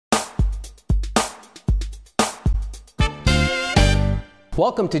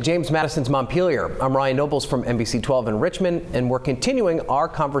Welcome to James Madison's Montpelier. I'm Ryan Nobles from NBC 12 in Richmond, and we're continuing our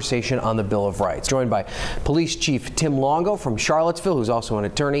conversation on the Bill of Rights. Joined by Police Chief Tim Longo from Charlottesville, who's also an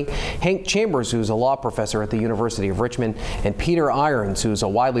attorney, Hank Chambers, who's a law professor at the University of Richmond, and Peter Irons, who's a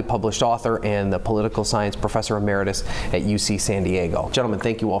widely published author and the political science professor emeritus at UC San Diego. Gentlemen,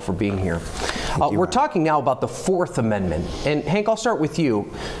 thank you all for being here. We're talking now about the Fourth Amendment. And Hank, I'll start with you.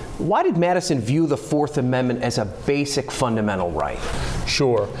 Why did Madison view the Fourth Amendment as a basic fundamental right?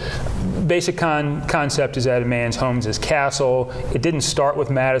 Sure. Basic concept is that a man's home is his castle. It didn't start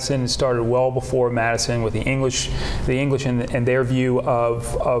with Madison. It started well before Madison with the English and their view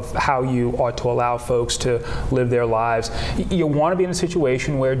of how you ought to allow folks to live their lives. You want to be in a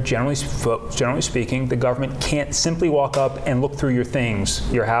situation where, generally speaking, the government can't simply walk up and look through your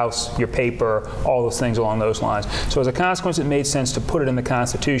things, your house, your paper, all those things along those lines. So as a consequence, it made sense to put it in the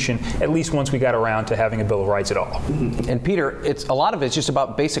Constitution, at least once we got around to having a Bill of Rights at all. And Peter, a lot of it's just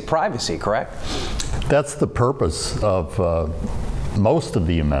about basic privacy, correct? That's the purpose of most of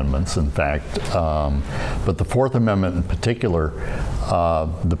the amendments, in fact, but the Fourth Amendment in particular,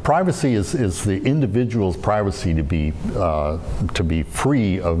 the privacy is the individual's privacy to be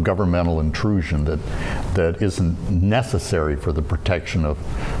free of governmental intrusion that isn't necessary for the protection of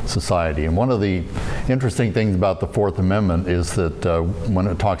society. And one of the interesting things about the Fourth Amendment is that when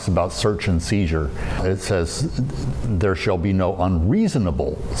it talks about search and seizure, it says there shall be no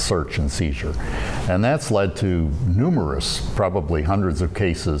unreasonable search and seizure. And that's led to numerous, probably hundreds of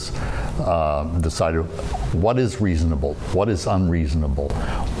cases decided what is reasonable, what is unreasonable,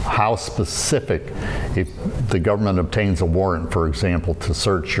 how specific, if the government obtains a warrant, for example, to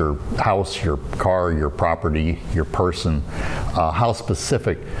search your house, your car, your property, your person, how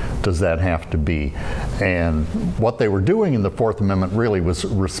specific does that have to be? And what they were doing in the Fourth Amendment really was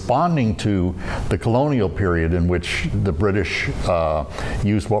responding to the colonial period in which the British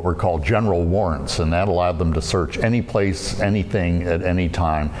used what were called general warrants, and that allowed them to search any place, anything, at any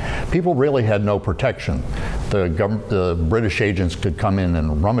time. People really had no protection. The British agents could come in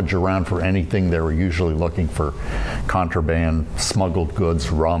and rummage around for anything. They were usually looking for contraband, smuggled goods,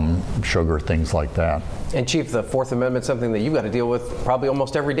 rum, sugar, things like that. And Chief, the Fourth Amendment is something that you've got to deal with probably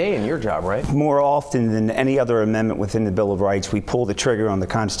almost every day in your job, right? More often than any other amendment within the Bill of Rights, we pull the trigger on the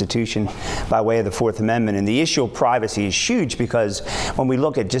Constitution by way of the Fourth Amendment. And the issue of privacy is huge because when we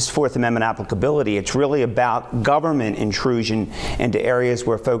look at just Fourth Amendment applicability, it's really about government intrusion into areas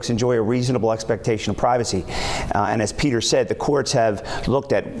where folks enjoy a reasonable expectation of privacy. And as Peter said, the courts have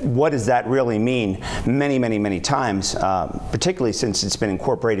looked at what does that really mean many, many, many times, particularly since it's been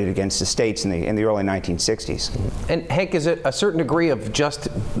incorporated against the states in the early 1960s. And Hank, is it a certain degree of just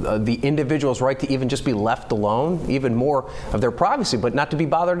the individual's right to even just be left alone, even more of their privacy, but not to be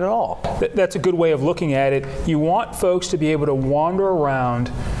bothered at all? That's a good way of looking at it. You want folks to be able to wander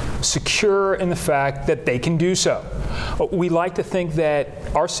around secure in the fact that they can do so. We like to think that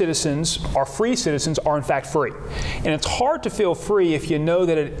our citizens, our free citizens, are in fact free. And it's hard to feel free if you know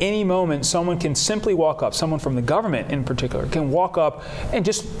that at any moment someone can simply walk up, someone from the government in particular, can walk up and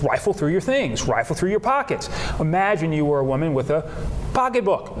just rifle through your things, rifle through your pockets. Imagine you were a woman with a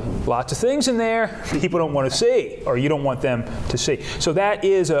pocketbook. Lots of things in there people don't want to see, or you don't want them to see. So that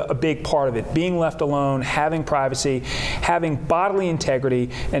is a big part of it. Being left alone, having privacy, having bodily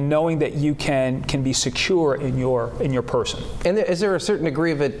integrity, and knowing that you can be secure in your person. And is there a certain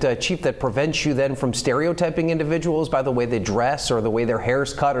degree of it, Chief, that prevents you then from stereotyping individuals by the way they dress or the way their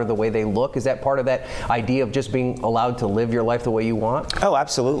hair's cut or the way they look? Is that part of that idea of just being allowed to live your life the way you want? Oh,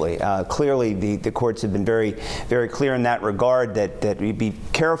 absolutely. Clearly, the courts have been very, very clear in that regard that we be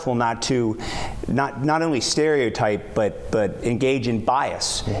careful not to not only stereotype but engage in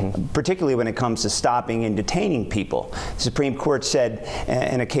bias, particularly when it comes to stopping and detaining people. The Supreme Court said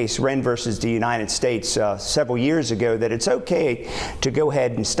in a case, Wren versus the United States, several years ago, that it's okay to go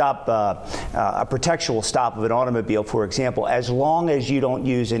ahead and stop a pretextual stop of an automobile, for example, as long as you don't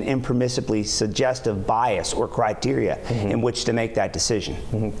use an impermissibly suggestive bias or criteria in which to make that decision.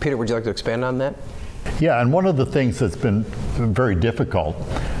 Peter, would you like to expand on that? Yeah, and one of the things that's been very difficult,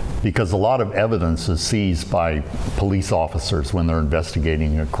 because a lot of evidence is seized by police officers when they're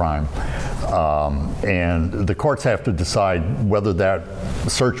investigating a crime. And the courts have to decide whether that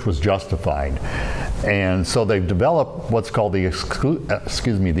search was justified. And so they've developed what's called the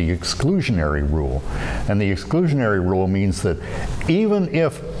exclusionary rule. And the exclusionary rule means that even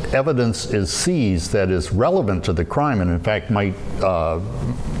if evidence is seized that is relevant to the crime and in fact might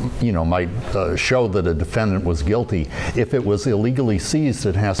show that a defendant was guilty, if it was illegally seized,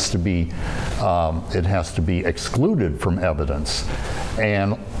 it has to be excluded from evidence.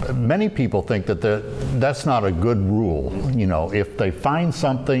 And many people think that that's not a good rule. You know, if they find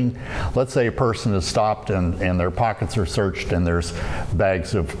something, let's say a person is stopped and their pockets are searched and there's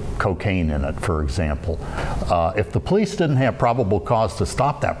bags of cocaine in it, for example. If the police didn't have probable cause to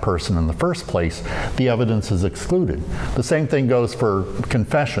stop that person in the first place, the evidence is excluded. The same thing goes for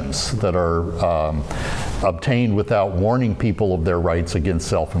confessions that are obtained without warning people of their rights against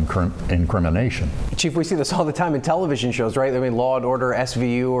self-incrimination. Chief, we see this all the time in television shows, right? I mean, Law and Order,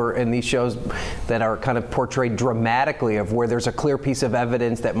 SVU, or in these shows that are kind of portrayed dramatically, of where there's a clear piece of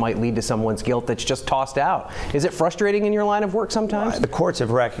evidence that might lead to someone's guilt that's just tossed out. Is it frustrating in your line of work sometimes? The courts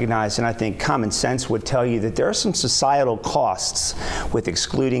have recognized, and I think common sense would tell you, that there are some societal costs with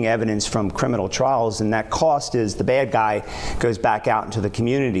excluding evidence from criminal trials, and that cost is the bad guy goes back out into the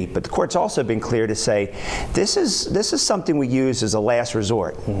community. But the court's also been clear to say this is something we use as a last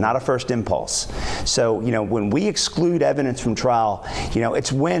resort, not a first impulse. So, you know, when we exclude evidence from trial, you know,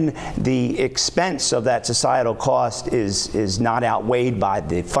 it's when the expense of that societal cost is not outweighed by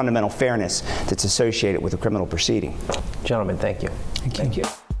the fundamental fairness that's associated with a criminal proceeding. Gentlemen, thank you. Thank you.